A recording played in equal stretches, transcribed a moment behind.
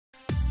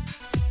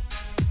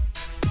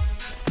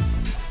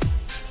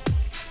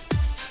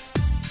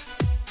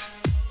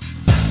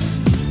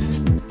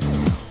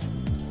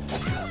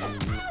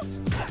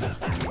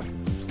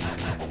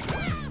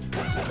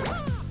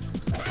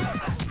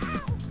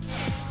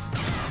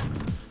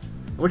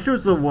wish there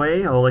was a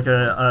way, or like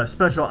a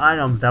special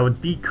item that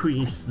would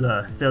decrease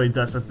the fairy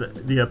dust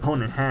that the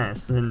opponent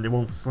has, so then they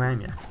won't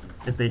slam you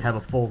if they have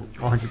a full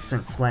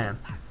 100% slam.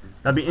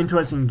 That'd be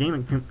interesting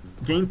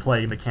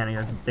gameplay mechanic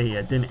that they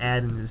didn't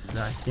add in this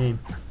game.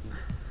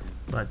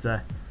 But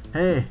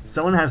hey,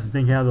 someone has to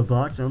think out of the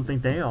box. I don't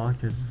think they are,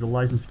 because it's a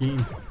licensed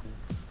game.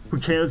 Who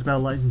cares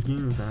about licensed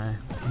games?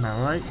 Am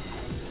I right?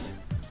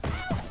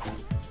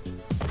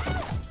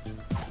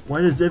 Why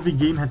does every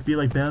game have to be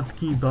like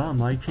Battlefield Bomb?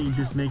 Why can't you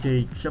just make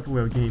a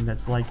shuffleware game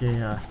that's like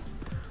a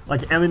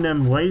like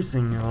Eminem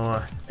Racing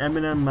or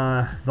Eminem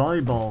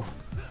Volleyball?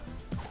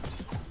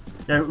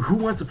 Yeah, who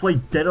wants to play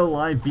Dead or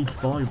Alive Beach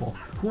Volleyball?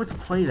 Who wants to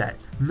play that?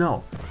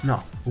 No,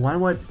 no. Why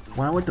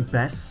what the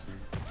best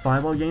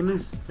volleyball game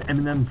is? The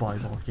Eminem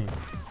Volleyball game.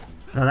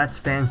 Now that's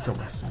fan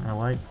service,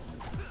 alright?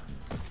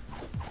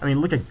 I mean,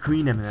 look at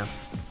Green Eminem.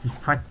 He's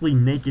practically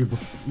naked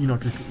with, you know,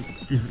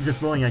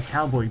 just wearing like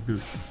cowboy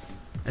boots.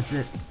 That's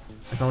it.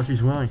 That's all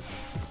she's wearing.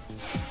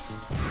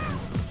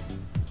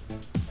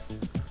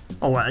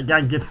 Oh, I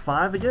gotta get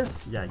 5, I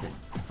guess? Yeah, I get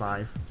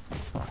 5,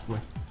 possibly.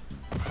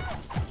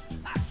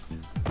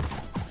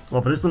 Well,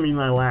 but this will be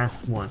my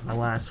last one, my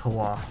last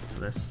hurrah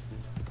for this.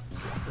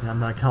 And I'm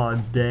gonna call it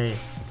a day.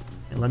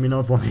 And let me know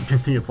if you want me to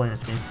continue playing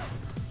this game.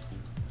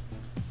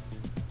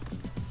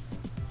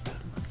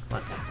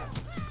 What?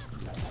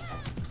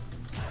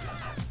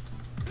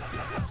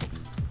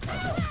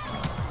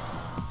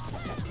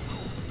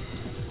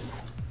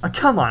 Oh,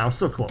 come on, I was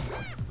so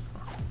close.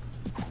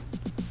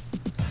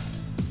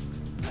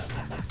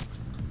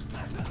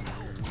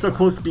 So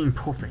close to being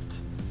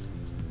perfect.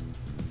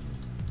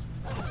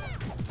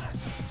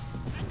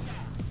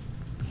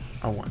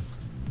 I won.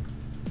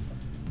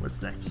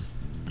 What's next?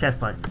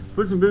 Catfight.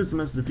 Puss in Boots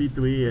must defeat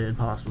 3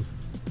 impossibles.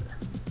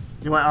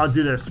 You know what, I'll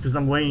do this, because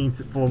I'm waiting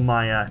for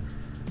my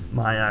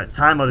my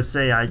timer to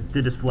say I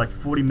did this for like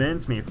 40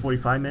 minutes, maybe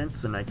 45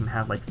 minutes, and I can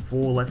have like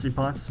 4 Let's Play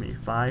parts, maybe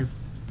 5.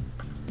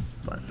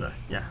 But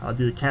yeah, I'll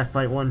do the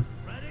catfight one.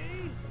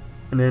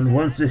 And then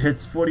once it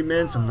hits 40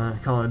 minutes, I'm gonna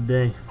call it a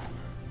day.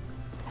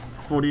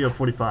 40 or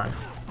 45.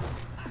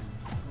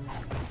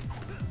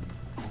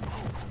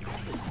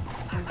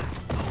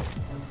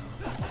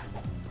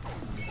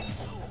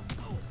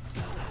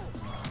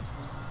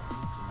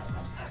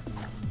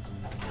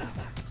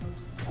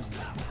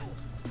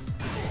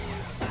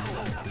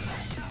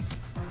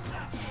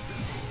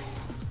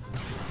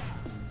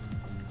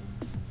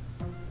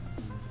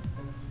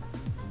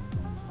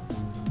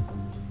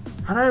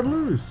 How did I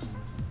lose?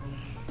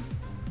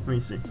 Let me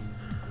see.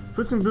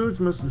 Puss in Boots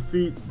must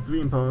defeat 3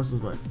 imposters,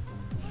 but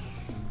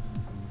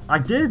I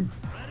did.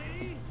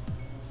 Ready,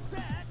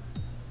 set,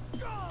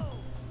 go.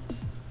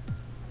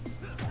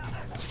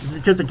 Is it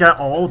because I got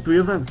all 3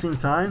 of them at the same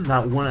time,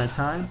 not one at a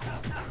time?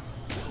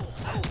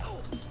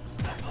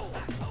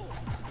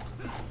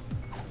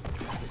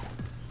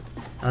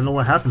 I don't know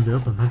what happened there,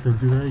 but I'm not gonna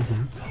do that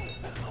again.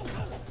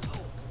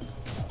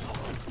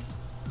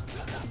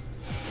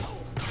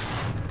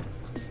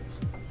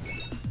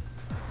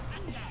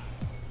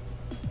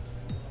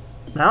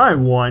 Now I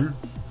won.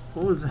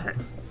 What was that?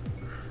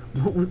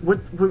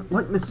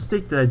 What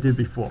mistake did I do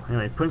before?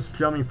 Anyway, Prince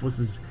Charming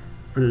versus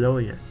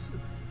Felonious.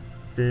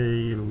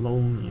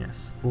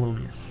 Felonious.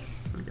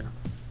 There we go.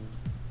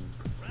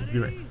 Let's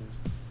do it.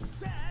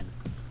 Set,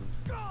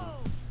 go.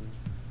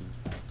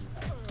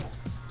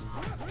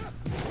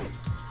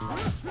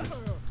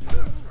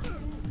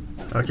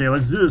 Okay,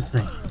 let's do this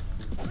thing.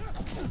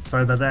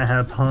 Sorry about that, I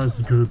had to pause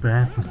to go to the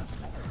bathroom.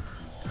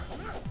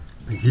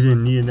 But you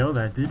didn't need to know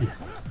that, did you?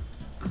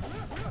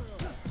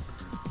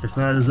 It's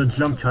not as a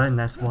jump cut, and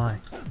that's why.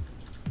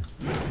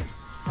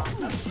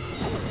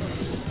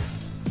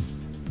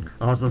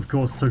 I also, of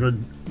course, took a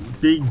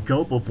big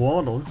gulp of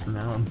water, so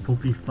now I'm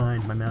perfectly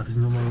fine. My mouth is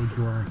no longer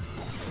dry.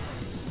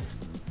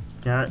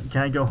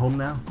 Can I go home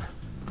now?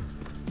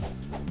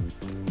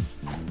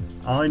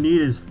 All I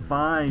need is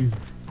 5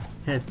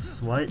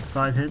 hits, right?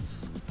 5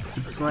 hits,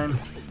 super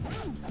slams.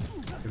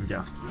 Here we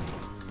go.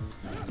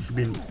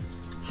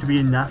 Should be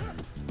enough.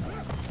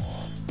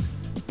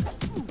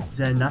 Is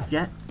that enough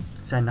yet?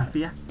 Is that enough for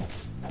you?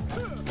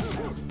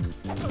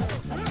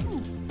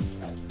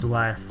 Do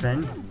I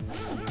offend?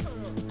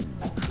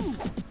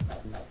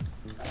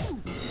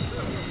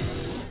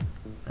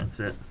 That's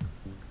it.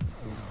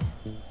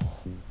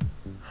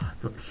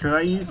 Should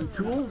I use the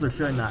tools or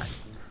should I not?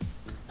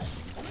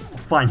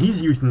 Fine,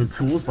 he's using the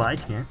tools, but I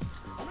can't.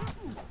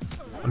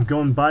 I'm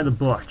going by the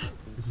book.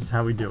 This is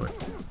how we do it.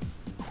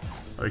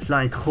 Or should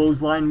I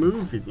clothesline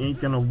move? It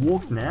ain't gonna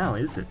work now,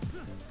 is it?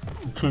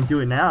 You can't do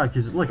it now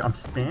because look, I'm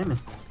spamming.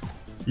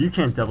 You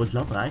can't double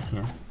jump, but I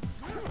can.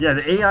 Yeah,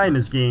 the AI in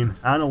this game,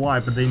 I don't know why,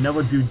 but they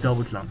never do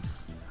double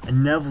jumps. I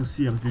never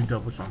see them do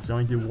double jumps. They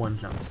only do 1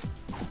 jumps.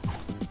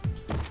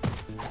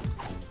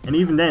 And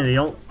even then,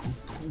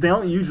 they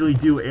don't usually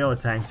do air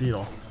attacks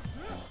either.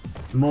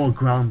 More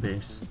ground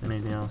based than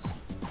anything else.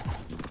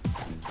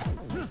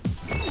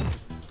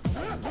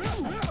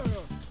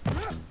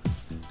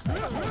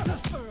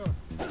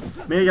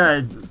 Maybe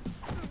I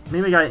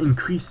gotta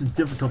increase the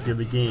difficulty of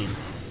the game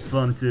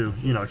fun to,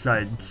 you know,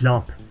 try to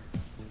jump.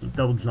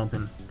 Double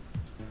jumping.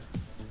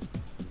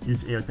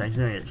 Use air attacks.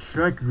 Anyway,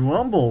 Shrek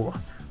Rumble!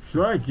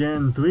 Shrek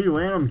and 3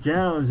 random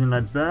cows in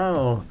a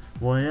battle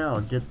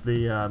royale. Get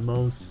the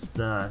most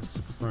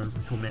super slams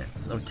in 2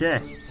 minutes.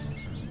 Okay.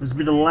 This will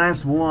be the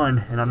last one,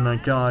 and I'm gonna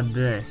call it a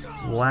day.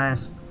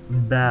 Last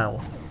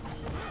battle.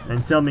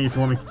 And tell me if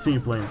you want me to continue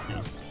playing this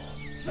game.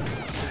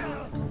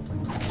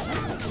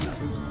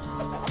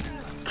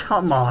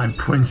 Come on,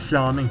 Prince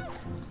Charming.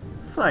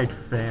 Fight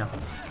fair.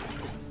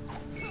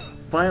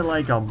 Fight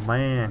like a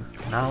man,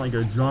 not like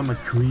a drama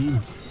queen.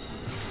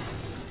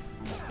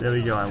 There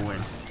we go, I win.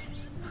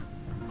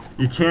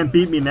 You can't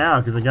beat me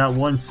now because I got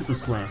 1 super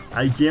slam.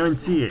 I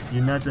guarantee it,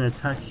 you're not gonna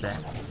touch that.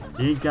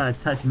 You ain't gonna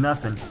touch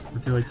nothing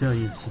until I tell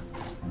you so.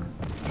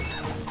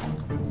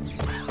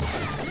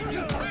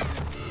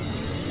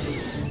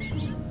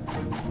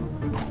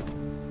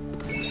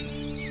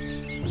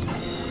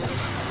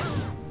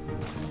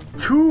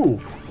 Two!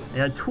 I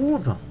got 2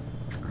 of them.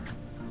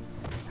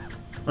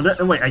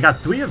 Oh, wait, I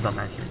got 3 of them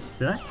actually.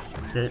 Did I?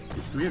 Did I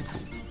get 3 or 2?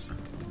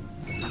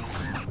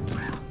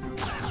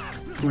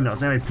 Who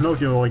knows? Anyway,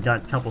 Pinocchio only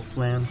got a couple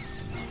slams.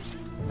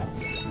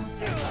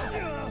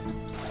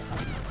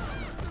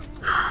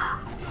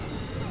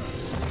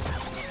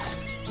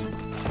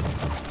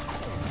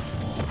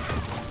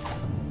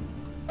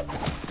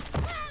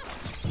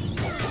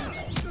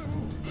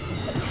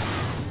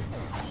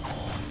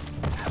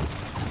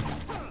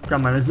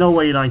 Come on, there's no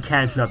way you don't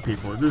catch up,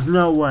 people. There's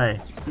no way.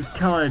 Just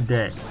call it a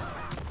day.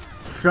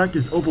 Shrek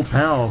is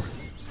overpowered.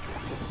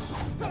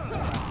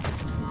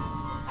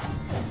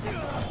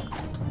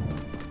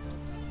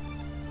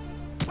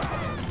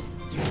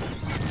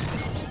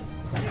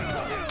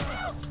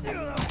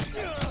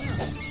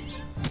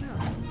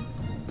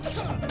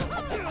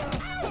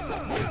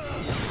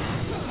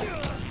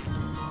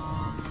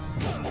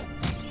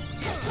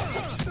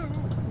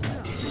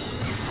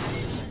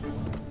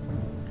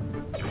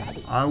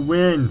 I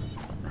win.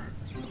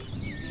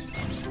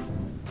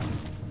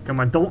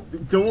 Come on,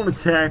 don't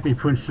attack me,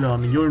 Prince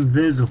Charming. You're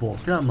invisible.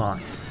 Come on,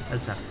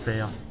 that's not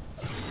fair.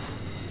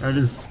 I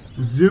just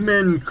zoom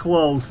in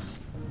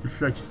close to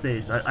Shrek's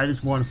face. I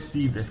just want to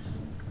see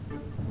this.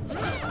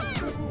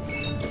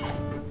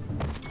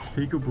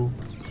 Peekaboo.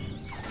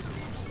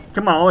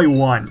 Come on, only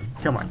 1.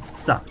 Come on,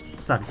 stop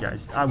it,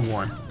 guys. I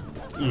won.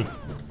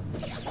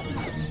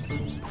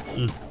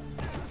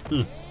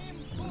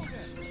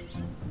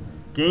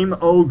 Game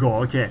Ogre.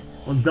 Okay,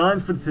 well,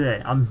 done for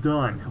today. I'm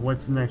done.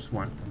 What's the next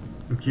one?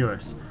 I'm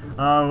curious.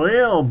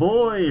 Real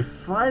boy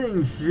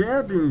fighting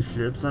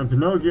championships on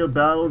Pinocchio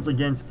battles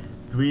against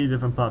 3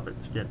 different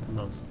puppets. Get the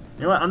most.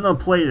 You know what? I'm gonna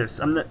play this.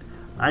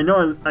 I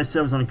know I said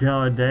I was on a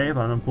call a day,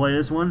 but I'm gonna play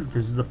this one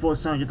because it's the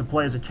first time I get to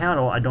play as a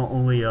cow I don't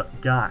only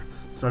got.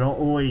 So I don't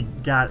only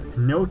got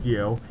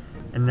Pinocchio,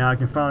 and now I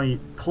can finally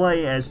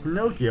play as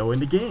Pinocchio in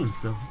the game.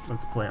 So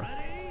let's play him.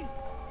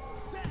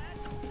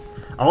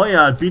 I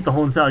only beat the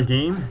whole entire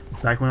game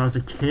back when I was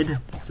a kid,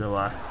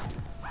 so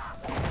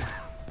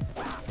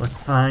let's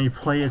finally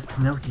play as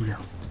Pinocchio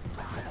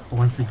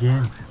once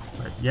again.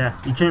 But yeah,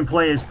 you can't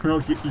play as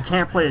Pinocchio. You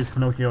can't play as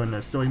Pinocchio in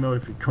the story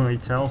mode if you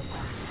couldn't tell.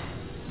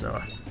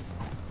 So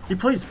he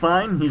plays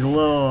fine. He's a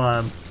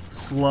little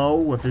slow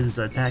with his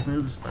attack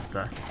moves,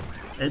 but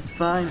it's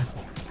fine.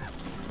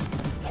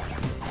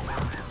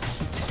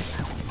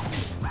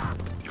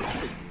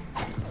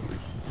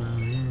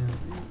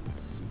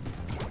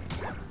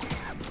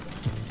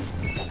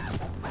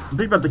 I'm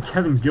thinking about the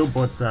Kevin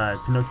Gilbert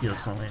Pinocchio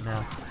song right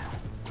now.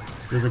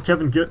 There's a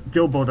Kevin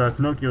Gilbert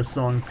Pinocchio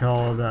song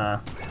called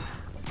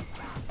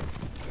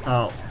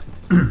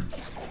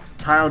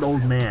Tired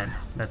Old Man.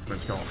 That's what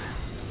it's called.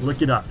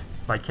 Look it up.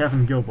 By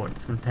Kevin Gilbert.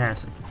 It's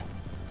fantastic.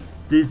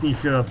 Disney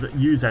should have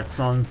used that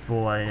song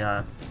for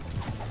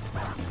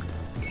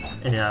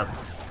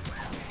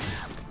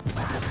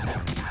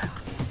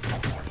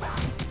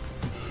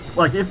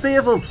like, if they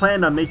ever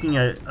planned on making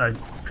a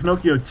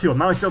Pinocchio 2, I'm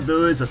not sure if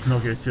there is a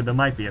Pinocchio 2, there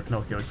might be a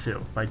Pinocchio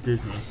 2 by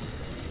Disney.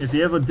 If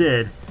they ever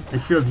did, they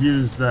should have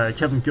used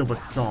Kevin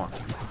Gilbert's song.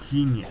 It's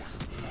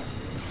genius.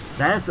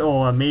 That's,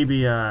 or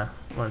maybe,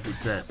 what is it,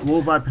 that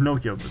Robot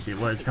Pinocchio movie,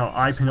 what is it called,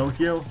 I,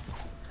 Pinocchio?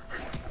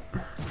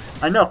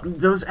 I know,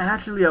 there was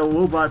actually a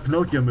Robot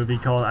Pinocchio movie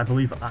called, I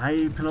believe,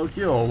 I,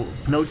 Pinocchio, or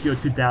Pinocchio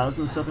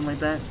 2000, something like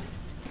that.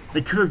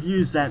 They could have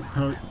used that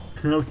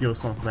Pinocchio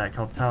song for that,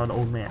 called Tired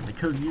Old Man. They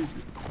could have used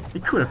it. They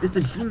could have. It's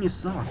a genius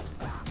song.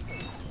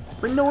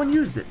 But no one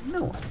used it.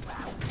 No one.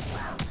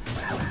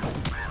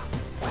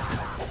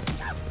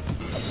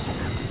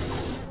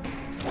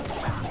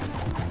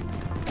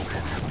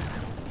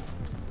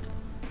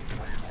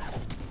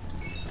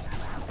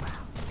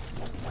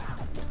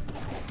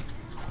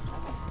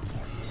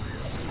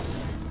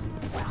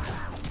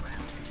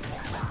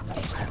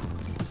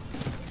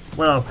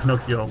 Well,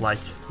 Pinocchio-like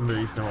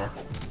movies and all.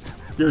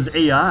 There's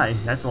AI.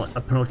 That's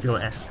a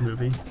Pinocchio-esque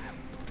movie.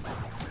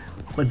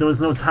 But there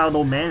was no Tired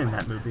Old Man in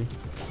that movie.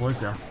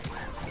 Was there?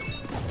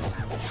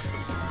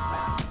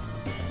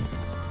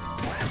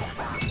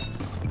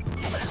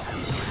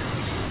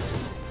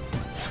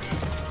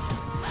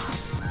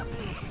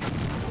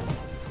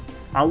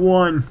 I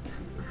won!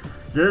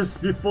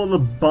 Just before the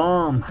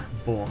bomb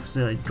boss.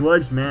 A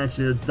grudge match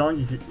here.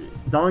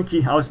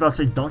 Donkey, I was about to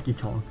say Donkey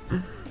Kong.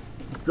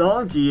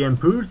 Donkey and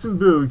Boots and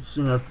Boots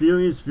in a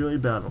furious fury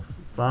battle.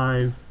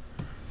 5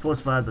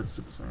 that's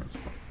Super Saiyan.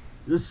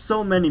 There's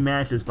so many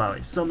matches, by the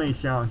way. So many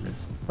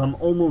challenges. But I'm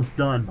almost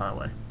done, by the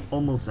way.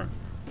 Almost done.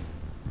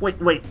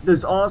 Wait.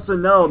 There's also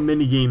no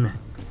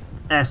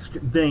minigame-esque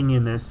thing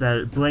in this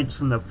that breaks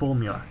from the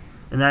formula.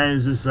 And that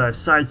is this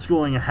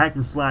side-scrolling hack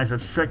and slash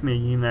of Shrek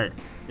making that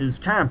is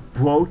kind of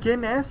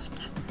broken-esque.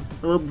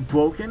 A little bit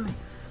broken.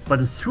 But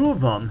there's two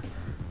of them.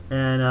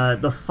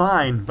 And they're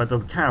fine, but they're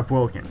kind of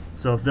broken.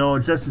 So if they're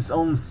just its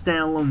own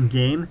standalone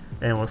game,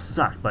 then it will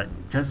suck. But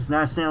because it's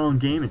not a standalone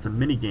game, it's a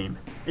mini-game.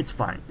 It's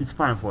fine. It's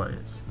fine for what it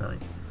is, really.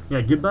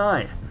 Yeah,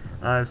 goodbye.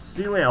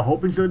 See you later. I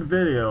hope you enjoyed the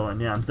video.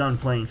 And yeah, I'm done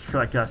playing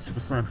Shrek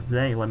Super Slam for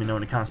today. Let me know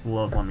in the comments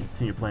below if you want me to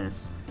continue playing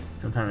this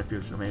sometime in the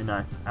future. Maybe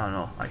not. I don't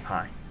know. Like,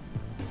 hi.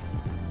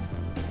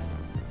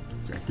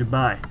 So,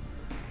 goodbye.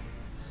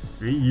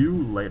 See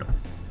you later.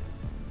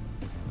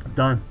 I'm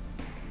done.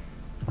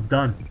 I'm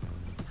done.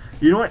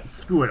 You know what?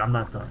 Screw it. I'm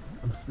not done.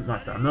 I'm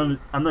not done.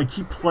 I'm gonna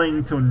keep playing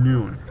until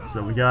noon.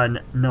 So we got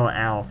another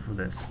hour for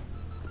this.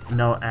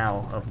 Another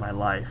hour of my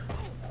life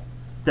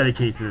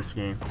dedicated to this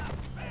game.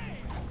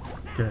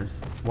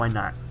 Because why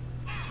not?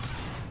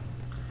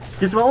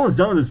 Because I'm almost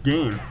done with this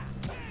game.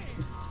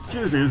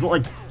 Seriously, it's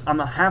like I'm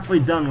halfway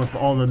done with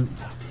all the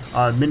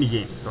mini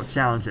games or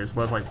challenges,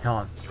 whatever I like to call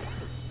them.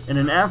 And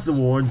then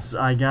afterwards,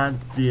 I got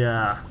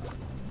the.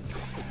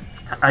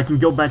 I can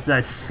go back to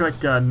that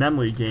Shrek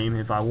memory game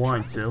if I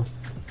wanted to.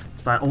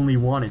 If I only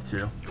wanted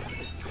to.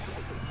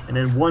 And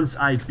then once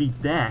I beat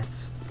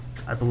that,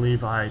 I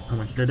believe I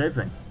pretty much did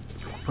everything.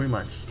 Pretty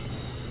much.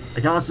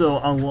 I can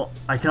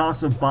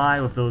also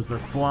buy with those that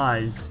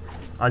flies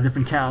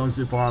different cows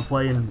if I want to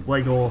play in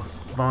Lego.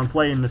 If I want to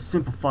play in the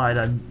simplified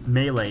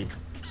melee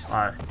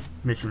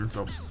missions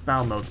or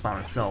battle modes by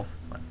myself.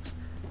 But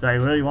do I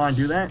really want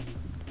to do that?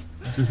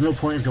 There's no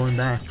point of going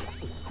back.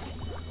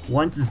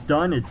 Once it's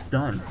done, it's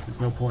done.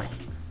 There's no point.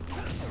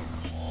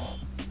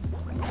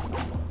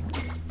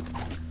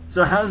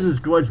 So how does this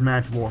grudge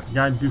match work? You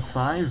gotta do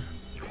 5?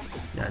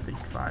 Yeah, I think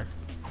 5.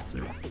 So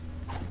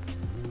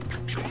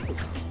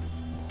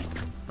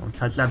don't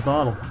touch that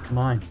bottle. It's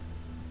mine.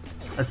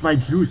 That's my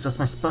juice. That's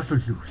my special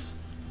juice.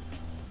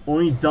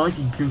 Only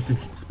Donkey drinks a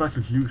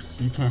special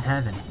juice. You can't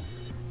have any.